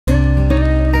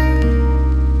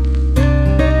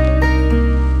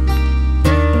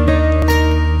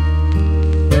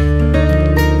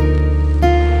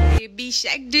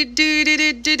shark do do do do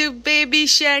do do baby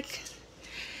shark.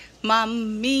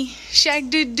 Mommy shark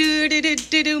do do do do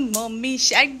do do mommy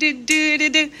shark do do do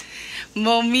do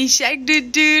mommy shark do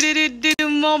do do do do do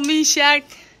mommy shark.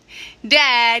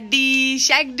 Daddy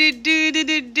shark do do do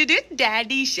do do do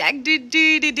daddy shark do do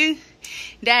do do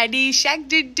daddy shark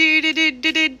do do do do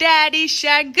do do daddy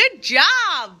shark. Good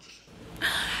job.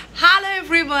 Hello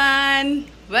everyone,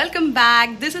 welcome back.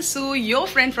 This is Sue, your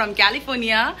friend from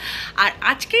California. আর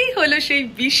আজকেই হলো সেই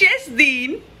বিশেষ দিন।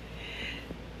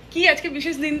 কি আজকে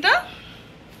বিশেষ দিনটা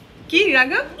কি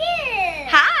রাঘব?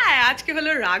 হ্যাঁ, আজকে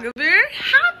হলো রাঘবের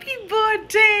হ্যাপি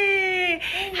বার্থডে।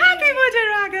 হ্যাপি বার্থডে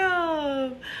রাঘব।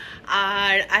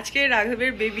 আর আজকে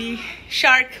রাঘবের baby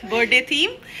Shark birthday theme.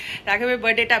 রাঘবের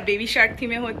বার্থডেটা baby Shark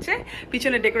থিমে হচ্ছে।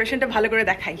 পিছনে ডেকোরেশনটা ভালো করে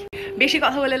দেখাই, বেশি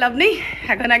কথা বলে লাভ নেই,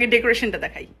 এখন আগে ডেকোরেশনটা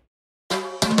দেখাই।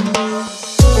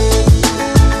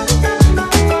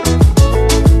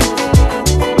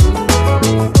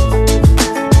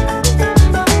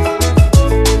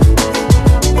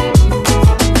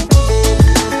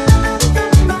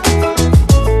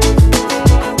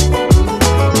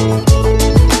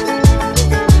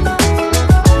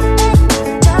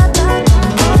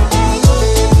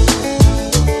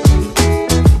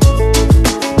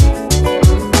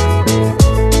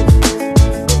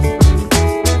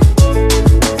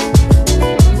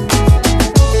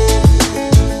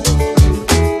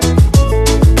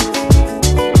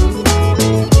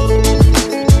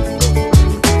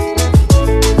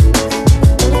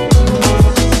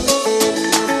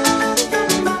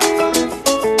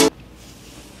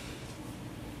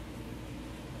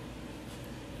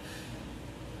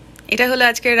 এটা হলো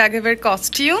আজকে রাঘবের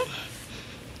costume,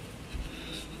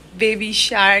 baby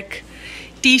Shark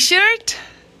T shirt,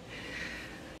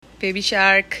 baby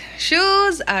Shark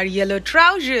shoes R yellow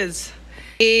trousers.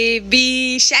 Baby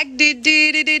Shark do do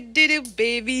do do do do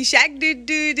baby Shark do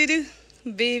do do do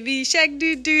baby Shark do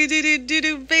do do do do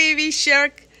do baby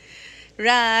Shark.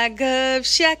 Raghav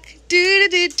shark do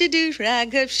do do do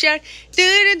Raghav shark do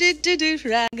do do do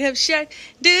Raghav shark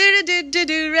do do do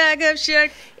do Raghav shark।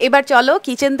 এবার চলো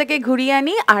kitchen থেকে ঘুরিয়ে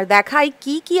আনি আর দেখাই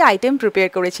কি কি item prepare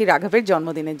করেছি রাঘবের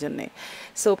জন্মদিনের জন্য।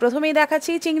 সো প্রথমেই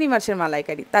দেখাচ্ছি চিংড়ি মাছের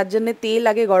মালাইকারি। তার জন্য তেল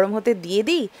আগে গরম হতে দিয়ে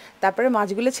দিই, তারপরে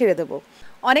মাছগুলো ছেড়ে দেবো।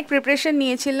 অনেক প্রিপারেশন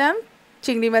নিয়েছিলাম,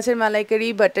 চিংড়ি মাছের মালাইকারি,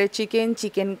 বাটার চিকেন,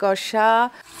 চিকেন কষা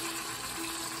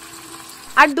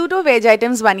আর দুটো ভেজ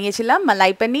আইটেমস বানিয়েছিলাম,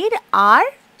 মালাই পনির আর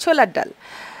ছোলার ডাল।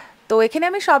 তো এখানে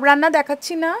আমি সব রান্না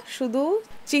দেখাচ্ছি না, শুধু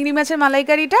চিংড়ি মাছের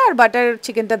মালাইকারিটা আর বাটার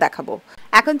চিকেনটা দেখাবো।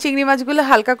 এখন চিংড়ি মাছগুলো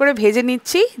হালকা করে ভেজে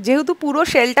নিচ্ছি, যেহেতু পুরো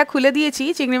শেলটা খুলে দিয়েছি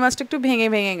চিংড়ি মাছটা একটু ভেঙে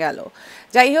ভেঙে গেল।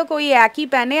 যাই হোক, ওই একই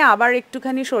প্যানে আবার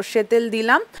একটুখানি সর্ষের তেল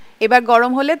দিলাম। এবার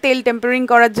গরম হলে তেল টেম্পারিং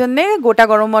করার জন্যে গোটা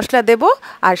গরম মশলা দেব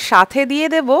আর সাথে দিয়ে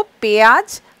দেব পেঁয়াজ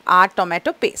আর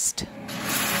টমেটো পেস্ট।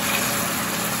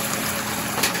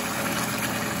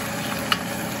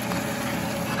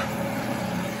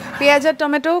 পেঁয়াজ আর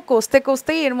টমেটো কষতে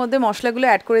কষতেই এর মধ্যে মশলাগুলো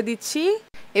অ্যাড করে দিচ্ছি।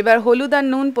 এবার হলুদ আর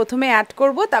নুন প্রথমে অ্যাড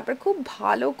করব, তারপর খুব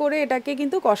ভালো করে এটাকে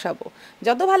কিন্তু কষাবো।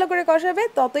 যত ভালো করে কষাবে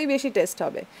ততই বেশি টেস্ট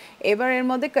হবে। এবার এর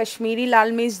মধ্যে কাশ্মীরি লাল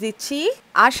মির্চ দিচ্ছি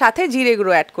আর সাথে জিরে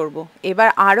গুঁড়ো অ্যাড করব। এবার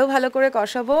আরও ভালো করে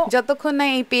কষাবো যতক্ষণ না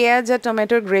এই পেঁয়াজ আর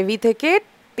টমেটোর গ্রেভি থেকে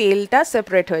তেলটা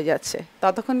সেপারেট হয়ে যাচ্ছে,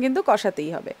 ততক্ষণ কিন্তু কষাতেই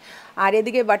হবে। আর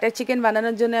এদিকে বাটার চিকেন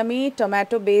বানানোর জন্য আমি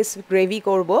টমেটো বেস গ্রেভি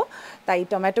করব, তাই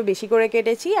টমেটো বেশি করে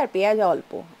কেটেছি আর পেঁয়াজ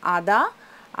অল্প, আদা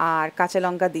আর কাঁচা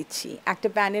লঙ্কা দিচ্ছি। একটা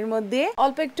প্যানের মধ্যে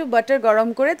অল্প একটু বাটার গরম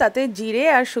করে তাতে জিরে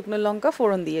আর শুকনো লঙ্কা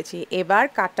ফোড়ন দিয়েছি। এবার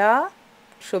কাটা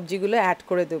সবজিগুলো অ্যাড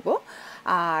করে দেব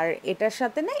আর এটার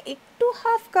সাথে না একটু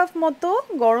হাফ কাপ মতো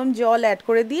গরম জল অ্যাড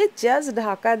করে দিয়ে জাস্ট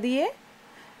ঢাকা দিয়ে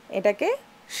এটাকে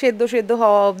সেদ্ধ সেদ্ধ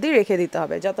হওয়া অবধি রেখে দিতে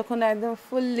হবে, যতক্ষণ একদম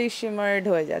ফুললি শিমার্ড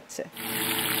হয়ে যাচ্ছে।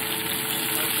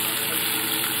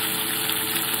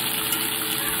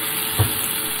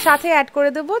 সাথে অ্যাড করে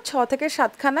দেবো 6 থেকে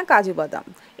 7খানা কাজু বাদাম।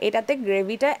 এটাতে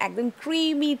গ্রেভিটা একদম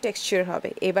ক্রিমি টেক্সচার হবে।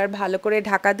 এবার ভালো করে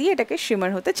ঢাকা দিয়ে এটাকে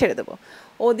শিমার হতে ছেড়ে দেবো।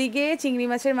 ওদিকে চিংড়ি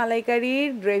মাছের মালাইকারির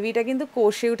গ্রেভিটা কিন্তু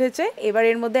কষে উঠেছে। এবার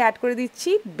এর মধ্যে অ্যাড করে দিচ্ছি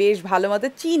বেশ ভালো মতো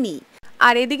চিনি।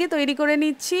 আর এদিকে তৈরি করে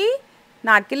নিচ্ছি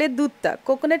নারকেলের দুধটা।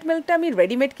 কোকোনাট মিল্কটা আমি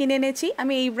রেডিমেড কিনে এনেছি,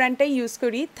 আমি এই ব্র্যান্ডটাই ইউজ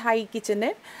করি থাই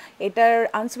কিচেনের। এটার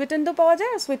আনসুইটেন্ডও পাওয়া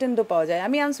যায় আর সুইটেন্ডও পাওয়া যায়,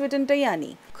 আমি আনসুইটেন্ডটাই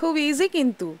আনি। খুব ইজি,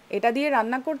 কিন্তু এটা দিয়ে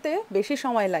রান্না করতে বেশি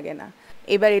সময় লাগে না।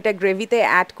 এবার এটা গ্রেভিতে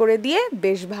অ্যাড করে দিয়ে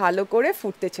বেশ ভালো করে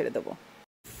ফুটতে ছেড়ে দেবো।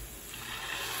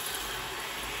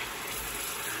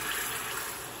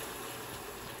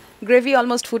 গ্রেভি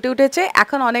অলমোস্ট ফুটে উঠেছে,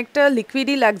 এখন অনেকটা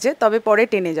লিকুইডই লাগছে, তবে পরে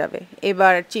টেনে যাবে।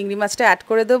 এবার চিংড়ি মাছটা অ্যাড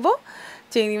করে দেবো।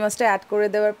 চিংড়ি মাছটা অ্যাড করে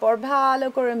দেওয়ার পর ভালো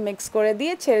করে মিক্স করে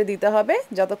দিয়ে ছেড়ে দিতে হবে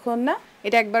যতক্ষণ না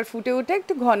এটা একবার ফুটে উঠে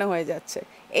একটু ঘন হয়ে যাচ্ছে।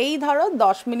 এই ধরো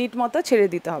 10 মিনিট মতো ছেড়ে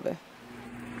দিতে হবে।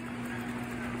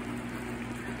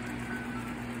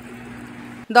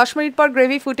 10 মিনিট পর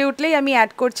গ্রেভি ফুটে উঠলেই আমি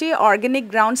অ্যাড করছি অর্গ্যানিক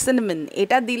গ্রাউন্ড সিনামন।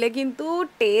 এটা দিলে কিন্তু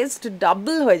টেস্ট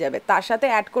ডাবল হয়ে যাবে। তার সাথে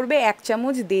অ্যাড করবে 1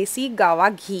 চামচ দেশি গাওয়া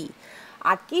ঘি।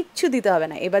 আর কিচ্ছু দিতে হবে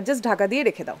না, এবার জাস্ট ঢাকা দিয়ে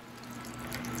রেখে দাও।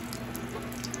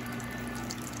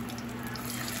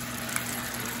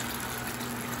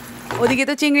 ওদিকে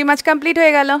তো চিংড়ি মাছ কমপ্লিট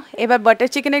হয়ে গেল। এবার বাটার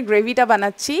চিকেনের গ্রেভিটা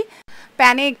বানাচ্ছি।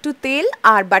 প্যানে একটু তেল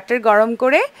আর বাটার গরম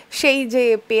করে সেই যে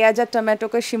পেঁয়াজ আর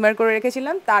টমেটোকে শিমার করে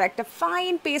রেখেছিলাম তার একটা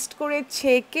ফাইন পেস্ট করে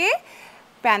ছেঁকে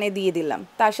প্যানে দিয়ে দিলাম।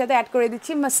 তার সাথে অ্যাড করে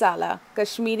দিচ্ছি মশলা,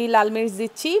 কাশ্মীরি লাল মির্চ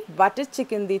দিচ্ছি, বাটার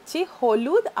চিকেন দিচ্ছি,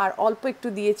 হলুদ আর অল্প একটু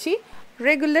দিয়েছি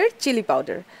রেগুলার চিলি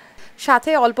পাউডার,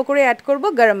 সাথে অল্প করে অ্যাড করব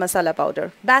গরম মশলা পাউডার।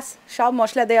 ব্যাস সব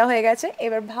মশলা দেওয়া হয়ে গেছে।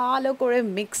 এবার ভালো করে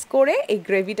মিক্স করে এই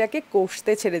গ্রেভিটাকে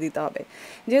কষতে ছেড়ে দিতে হবে।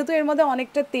 যেহেতু এর মধ্যে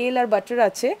অনেকটা তেল আর বাটার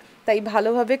আছে তাই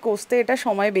ভালোভাবে কষতে এটা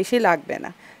সময় বেশি লাগবে না।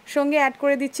 সঙ্গে অ্যাড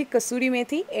করে দিচ্ছি কসুরি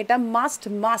মেথি, এটা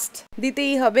মাস্ট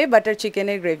দিতেই হবে বাটার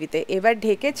চিকেনের গ্রেভিতে। এবার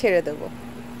ঢেকে ছেড়ে দেবো।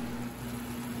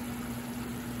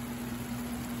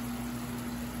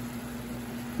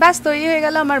 ব্যাস তৈরি হয়ে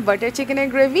গেল আমার বাটার চিকেনের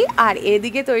গ্রেভি। আর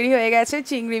এদিকে তৈরি হয়ে গেছে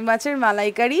চিংড়ি মাছের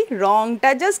মালাইকারি।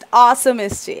 রংটা জাস্ট অসম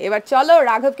এসছে। এবার চলো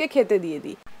রাঘবকে খেতে দিয়ে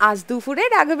দিই। আজ দুপুরে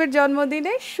রাঘবের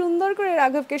জন্মদিনে সুন্দর করে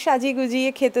রাঘবকে সাজিয়ে গুজিয়ে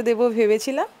খেতে দেবো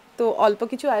ভেবেছিলাম, তো অল্প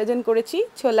কিছু আয়োজন করেছি।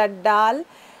 ছোলার ডাল,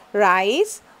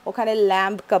 রাইস, ওখানে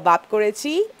ল্যাম্ব কাবাব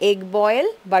করেছি, এগ বয়েল,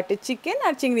 বাটার চিকেন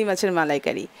আর চিংড়ি মাছের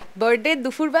মালাইকারি। বার্থডে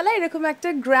দুপুরবেলা এরকম একটা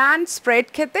গ্র্যান্ড স্প্রেড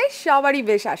খেতে সবারই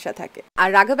বেশ আশা থাকে। আর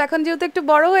রাঘব এখন যেহেতু একটু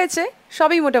বড় হয়েছে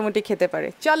সবই মোটামুটি খেতে পারে।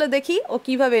 চলো দেখি ও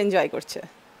কিভাবে এনজয় করছে।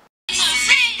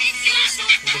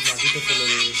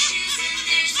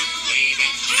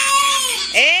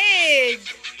 এগ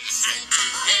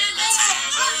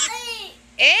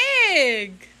এগ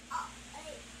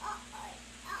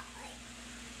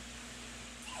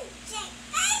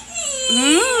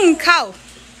খাও।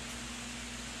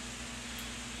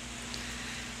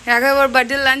 রাঘব ওর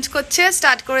বার্থডে লাঞ্চ করছে,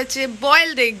 স্টার্ট করেছে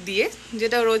বয়েলড এগ দিয়ে,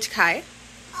 যেটা রোজ খায়।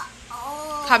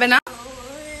 খাবে না?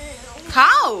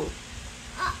 খাও।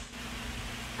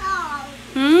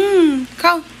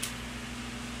 খাও।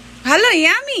 ভালো,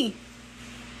 ইয়ামি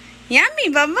ইয়ামি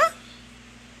বাবা,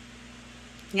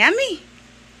 ইয়ামি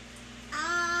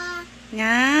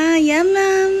ইয়াম।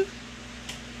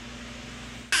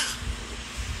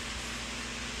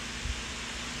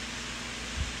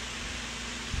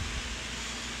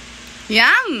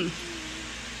 ইয়াম,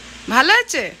 ভালো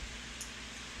আছে।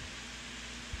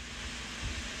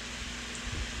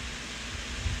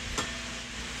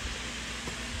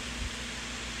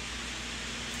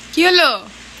 কি হলো?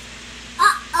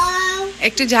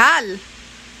 একটু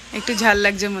ঝাল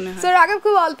লাগছে মনে হয়। স্যার রাঘব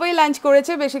খুব অল্পই লাঞ্চ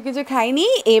করেছে, বেশি কিছু খাইনি।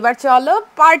 এবার চলো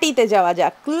পার্টিতে যাওয়া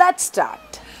যাক। Let's start.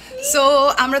 সো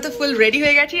আমরা তো ফুল রেডি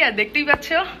হয়ে গেছি, আর দেখতেই পাচ্ছ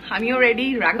আমিও রেডি,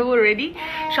 রাঘবও রেডি,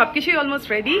 সব কিছুই অলমোস্ট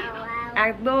রেডি।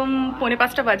 একদম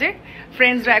 4:45 বাজে।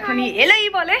 ফ্রেন্ডসরা এখনই এলেই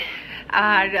বলে।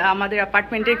 আর আমাদের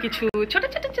অ্যাপার্টমেন্টের কিছু ছোট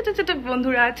ছোট ছোট ছোট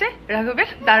বন্ধুরা আছে রাঘবের,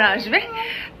 তারা আসবে।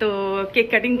 তো কেক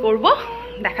কাটিং করব,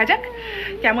 দেখা যাক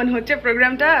কেমন হচ্ছে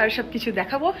প্রোগ্রামটা, আর সব কিছু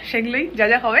দেখাবো, সেগুলোই যা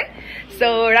যা হবে। সো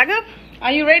রাঘব,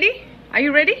 are you ready? Are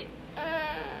you ready?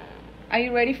 Are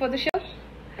you ready for the show?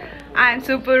 I am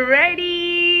super ready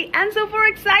and super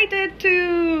excited too.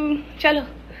 চলো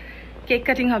কেক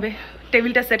কাটিং হবে,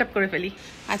 টেবিলটা সেট আপ করে ফেলি।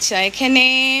 আচ্ছা, এখানে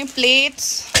প্লেটস,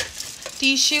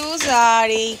 টিস্যুস আর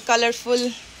এই কালারফুল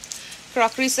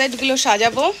ক্রকারি সেটগুলো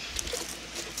সাজাবো।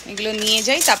 এগুলো নিয়ে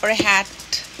যাই, তারপরে হ্যাট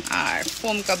আর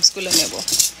ফোম কাপসগুলো নেব।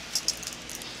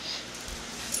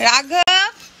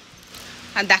 রাঘব,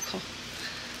 আর দেখো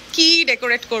কি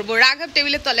ডেকোরেট করব। রাঘব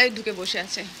টেবিলের তলায় ঢুকে বসে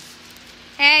আছে।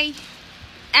 এই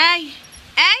এই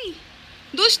এই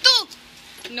দুষ্টু,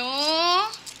 নো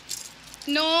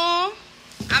নো,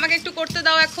 আমাকে একটু করতে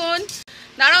দাও এখন।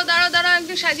 দাঁড়াও দাঁড়াও দাঁড়াও,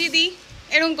 একটু সাজিয়ে দিই।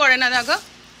 এরকম করে না, দেখো,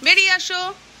 বেরিয়ে আসো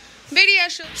বেরিয়ে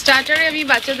আসো। স্টার্টারে আমি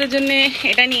বাচ্চাদের জন্য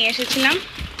এটা নিয়ে এসেছিলাম,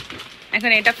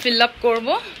 এখন এটা ফিল আপ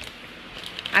করবো।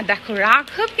 আর দেখো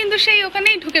রাঘব কিন্তু সেই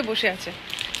ওখানেই ঢুকে বসে আছে।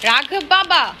 রাঘব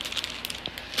বাবা,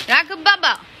 রাঘব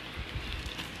বাবা,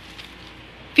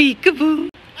 পিকবু,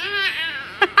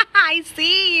 I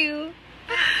see you.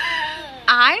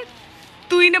 আর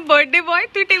তুই না বার্থডে বয়,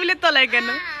 তুই টেবিলের তলায় কেন?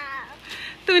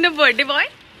 তুই না বার্থডে বয়,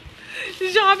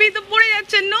 সবই তো পড়ে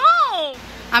যাচ্ছে। নো,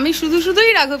 আমি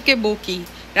শুধুই রাঘবকে বকি।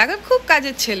 রাঘব খুব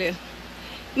কাজের ছেলে,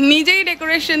 নিজেই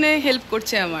ডেকোরেশনে হেল্প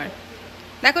করছে আমার।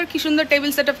 দেখো কি সুন্দর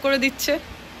টেবিল সেট আপ করে দিচ্ছে।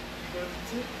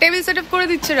 টেবিল সেট আপ করে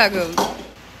দিচ্ছে রাঘব,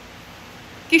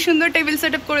 কি সুন্দর টেবিল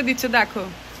সেট আপ করে দিচ্ছে। দেখো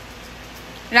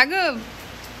রাঘব,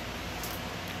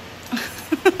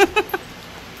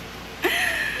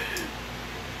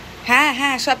 হ্যাঁ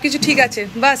হ্যাঁ সব কিছু ঠিক আছে।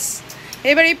 বাস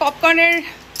এবার এই পপকর্নের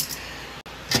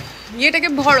ইয়েটাকে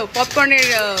ভরো, পপকর্নের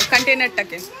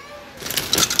কন্টেনারটাকে।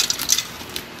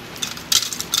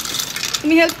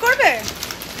 তুমি হেল্প করবে?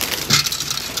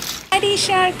 আরে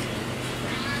শার্ক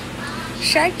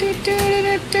শার্ক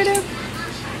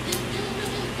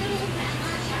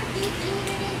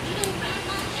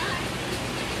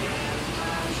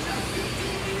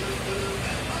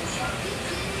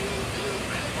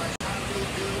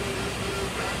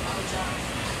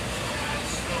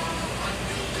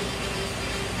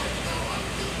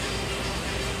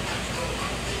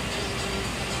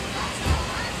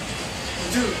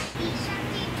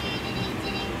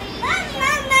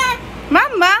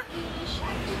মাম্মা।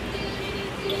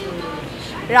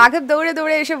 রাঘব দৌড়ে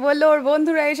দৌড়ে এসে বললো ওর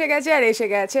বন্ধুরা এসে গেছে, আর এসে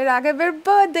গেছে রাঘবের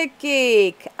বার্থডে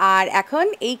কেক। আর এখন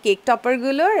এই কেক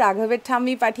টপারগুলো রাঘবের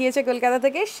ঠাম্মি পাঠিয়েছে কলকাতা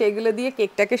থেকে, সেগুলো দিয়ে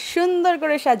কেকটাকে সুন্দর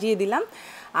করে সাজিয়ে দিলাম।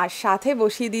 আর সাথে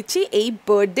বসিয়ে দিচ্ছি এই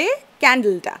বার্থডে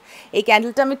ক্যান্ডেলটা। এই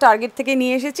ক্যান্ডেলটা আমি টার্গেট থেকে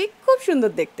নিয়ে এসেছি, খুব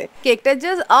সুন্দর দেখতে। কেকটা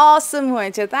জাস্ট অসম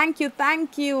হয়েছে, thank you thank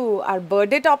you. R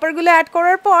birthday টপারগুলো add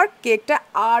করার পর কেকটা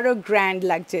আরও গ্র্যান্ড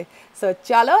লাগছে। সো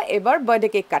চলো এবার বার্থডে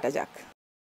কেক কাটা যাক।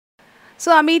 সো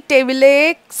আমি টেবিলে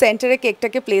সেন্টারে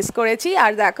কেকটাকে প্লেস করেছি,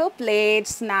 আর দেখো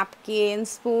প্লেটস, ন্যাপকিন,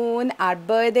 স্পুন আর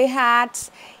বার্থডে হ্যাটস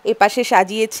এপাশে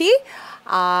সাজিয়েছি,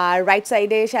 আর রাইট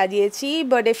সাইডে সাজিয়েছি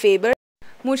বার্থডে ফেভার।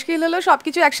 মুশকিল হলো সব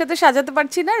কিছু একসাথে সাজাতে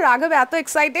পারছি না, রাঘব এত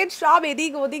এক্সাইটেড সব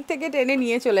এদিক ওদিক থেকে টেনে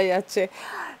নিয়ে চলে যাচ্ছে।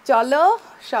 চলো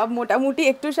সব মোটামুটি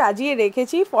একটু সাজিয়ে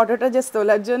রেখেছি ফটোটা জাস্ট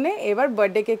তোলার জন্য, এবার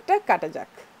বার্থডে কেকটা কাটা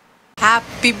যাক।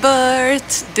 Happy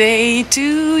birthday to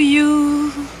you,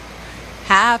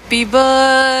 Happy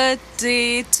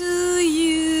birthday to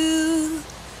you.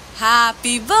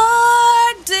 Happy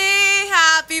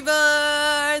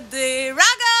birthday,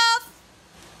 Raghav.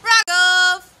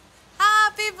 Raghav.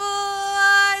 Happy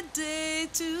birthday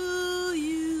to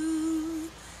you.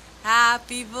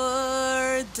 Happy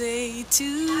birthday to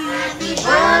you. Happy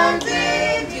birthday,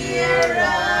 dear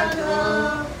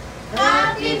Raghav.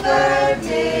 Happy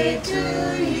birthday to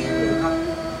you.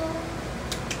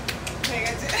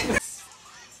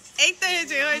 এই তো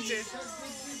হয়েছে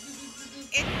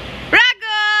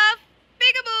রাঘব,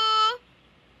 পিকাবু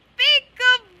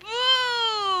পিকাবু।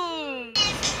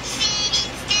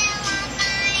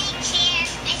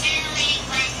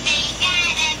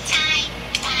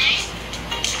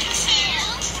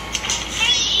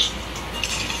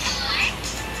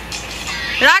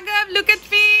 রাঘব look at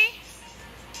me.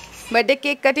 Birthday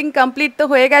cake cutting complete তো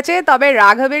হয়ে গেছে, তবে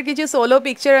রাঘবের কিছু সোলো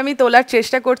পিকচার আমি তোলার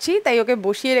চেষ্টা করছি, তাই ওকে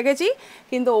বসিয়ে রেখেছি।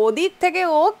 কিন্তু ওদিক থেকে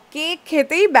ও কেক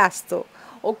খেতেই ব্যস্ত,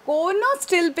 ও কোনো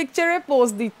স্টিল পিকচারে পোজ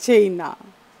দিচ্ছেই না।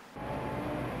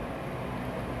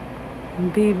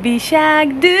 বেবি শাক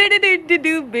do do do do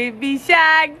do, baby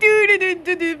শাক do do do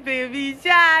do do, baby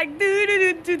শাক do do do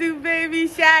do do, baby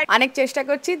শাক। অনেক চেষ্টা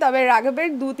করছি, তবে রাঘবের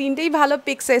 2-3টেই ভালো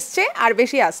পিক্স এসছে, আর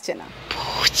বেশি আসছে না।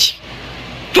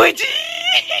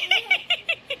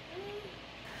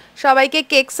 সবাইকে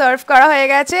কেক সার্ভ করা হয়ে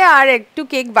গেছে, আর একটু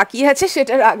কেক বাকি আছে,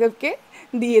 সেটা রাঘবকে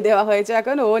দিয়ে দেওয়া হয়েছে,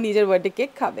 এখন ও নিজের বার্থডে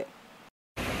কেক খাবে।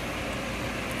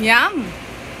 ইয়াম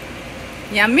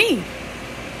ইয়ামি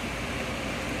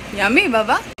ইয়ামি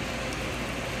বাবা।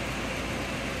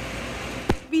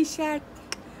 বিবি শাক,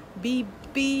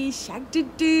 বিবি শাক ডু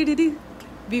ডু ডু ডু,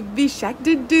 বিবি শাক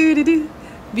ডু ডু ডু ডু,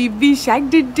 বিবি শাক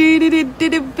do do do do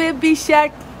do, baby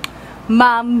শাক।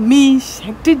 মাম্মি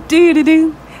শাক do do do do,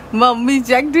 mummy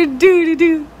শাক do do do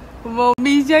do,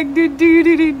 mummy শাক do do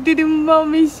do do do,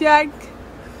 mummy শাক।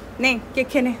 নে cake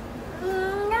খেয়ে নে।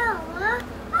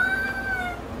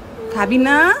 খাবি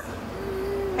না?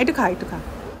 একটু খা একটু খা।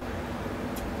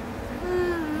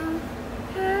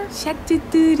 শাক ডু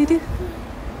ডু ডু ডু,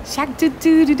 শাক ডু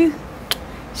ডু ডু ডু,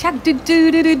 শাক do do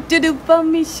do do do,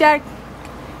 mummy শাক।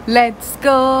 Let's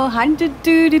go hunt do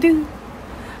do do do,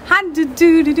 hunt do do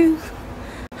do do,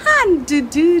 hunt do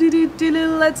do do do do.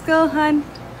 Let's go hunt.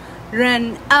 Run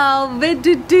away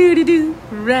do do do do,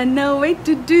 run away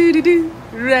do do do do,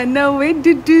 run away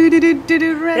do do do do do.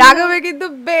 রাঘবে কিন্তু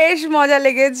বেশ মজা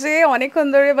লেগেছে, অনেকক্ষণ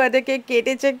ধরে birthday cake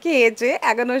কেটেছে, খেয়েছে।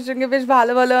 এখন ওর সঙ্গে বেশ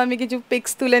ভালো ভালো আমি কিছু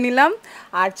পিক্স তুলে নিলাম।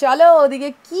 আর চলো ওদিকে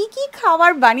কি কি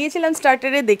খাবার বানিয়েছিলাম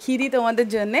স্টার্টারে দেখিয়ে দিই তোমাদের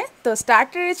জন্য। তো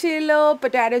স্টার্টারে ছিল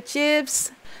পটেটো চিপস,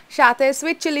 সাথে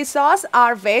সুইট চিলি সস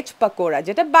আর ভেজ পকোড়া,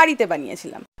 যেটা বাড়িতে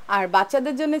বানিয়েছিলাম। আর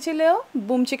বাচ্চাদের জন্য ছিল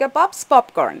বুমচিকা পপস,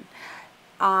 পপকর্ন।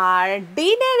 আর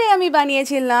ডিনারে আমি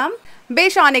বানিয়েছিলাম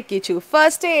বেশ অনেক কিছু।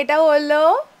 ফার্স্টে এটা হলো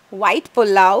হোয়াইট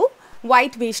পোলাও,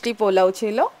 হোয়াইট মিষ্টি পোলাও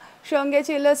ছিল, সঙ্গে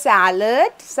ছিল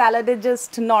স্যালাড, স্যালাডের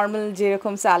জাস্ট নর্মাল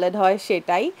যেরকম স্যালাড হয়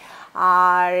সেটাই।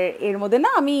 আর এর মধ্যে না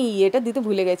আমি এটা দিতে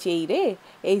ভুলে গেছি,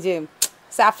 এই যে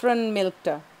স্যাফরন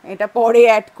মিল্কটা, এটা পরে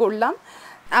অ্যাড করলাম।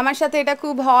 আমার সাথে এটা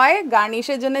খুব হয়,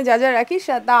 গার্নিশের জন্য যা যা রাখি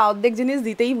তা অর্ধেক জিনিস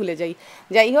দিতেই ভুলে যাই।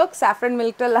 যাই হোক, স্যাফরান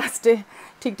মিল্কটা লাস্টে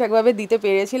ঠিকঠাকভাবে দিতে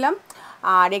পেরেছিলাম।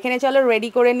 আর এখানে চলো রেডি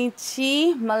করে নিচ্ছি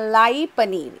মালাই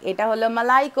পনির। এটা হলো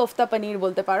মালাই কোফতা পনির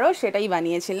বলতে পারো, সেটাই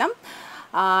বানিয়েছিলাম।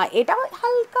 এটা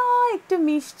হালকা একটু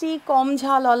মিষ্টি কম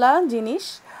ঝালওয়ালা জিনিস।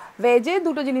 ভেজে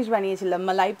দুটো জিনিস বানিয়েছিলাম,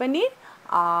 মালাই পনির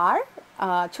আর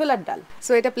ছোলার ডাল।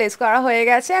 সো এটা প্লেস করা হয়ে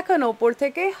গেছে, এখন ওপর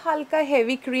থেকে হালকা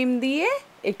হেভি ক্রিম দিয়ে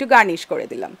একটু গার্নিশ করে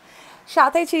দিলাম।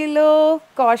 সাথে ছিল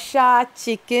কষা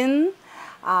চিকেন,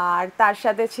 আর তার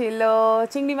সাথে ছিল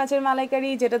চিংড়ি মাছের মালাইকারি,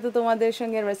 যেটা তো তোমাদের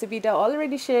সঙ্গে রেসিপিটা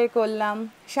অলরেডি শেয়ার করলাম।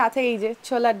 সাথে এই যে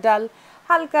ছোলার ডাল,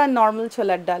 হালকা নর্মাল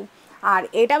ছোলার ডাল। আর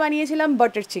এটা বানিয়েছিলাম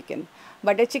বাটার চিকেন।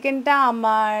 বাটার চিকেনটা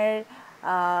আমার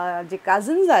যে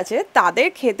কাজিনস আছে তাদের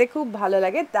খেতে খুব ভালো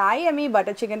লাগে, তাই আমি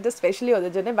বাটার চিকেনটা স্পেশালি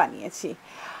ওদের জন্য বানিয়েছি।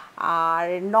 আর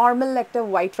নর্মাল একটা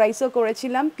হোয়াইট রাইসও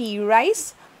করেছিলাম, পি রাইস।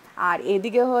 আর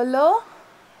এদিকে হলো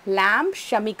ল্যাম্ব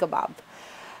শামি কাবাব।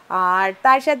 আর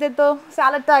তার সাথে তো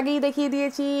স্যালাডটা আগেই দেখিয়ে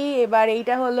দিয়েছি, এবার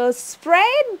এইটা হলো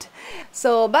স্প্রেড।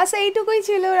 সো বাস এইটুকুই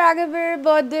ছিল রাঘবের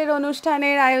বার্থডের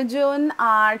অনুষ্ঠানের আয়োজন।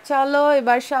 আর চলো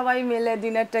এবার সবাই মিলে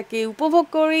ডিনারটাকে উপভোগ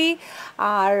করি।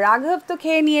 আর রাঘব তো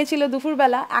খেয়ে নিয়েছিল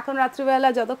দুপুরবেলা, এখন রাত্রিবেলা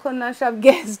যতক্ষণ না সব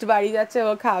গেস্ট বাড়ি যাচ্ছে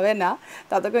ও খাবে না,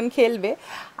 ততক্ষণ খেলবে।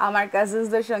 আমার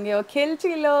কাজিনসদের সঙ্গে ও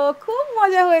খেলছিল, খুব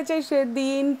মজা হয়েছে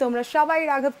সেদিন। তোমরা সবাই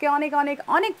রাঘবকে অনেক অনেক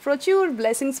অনেক প্রচুর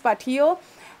ব্লেসিংস পাঠিও,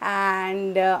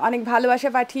 অ্যান্ড অনেক ভালোবাসা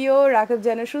পাঠিও। রাঘব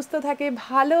যেন সুস্থ থাকে,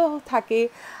 ভালো থাকে,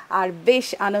 আর বেশ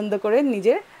আনন্দ করে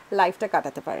নিজের লাইফটা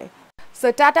কাটাতে পারে। So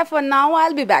tata for now, I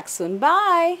will be back soon,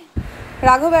 by.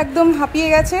 রাঘব একদম হাঁপিয়ে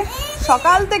গেছে,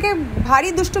 সকাল থেকে ভারী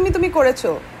দুষ্টুমি তুমি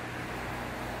করেছো,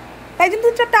 তাই জন্য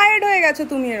টায়ার্ড হয়ে গেছো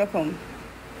তুমি, এরকম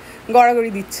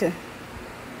গড়াগড়ি দিচ্ছে।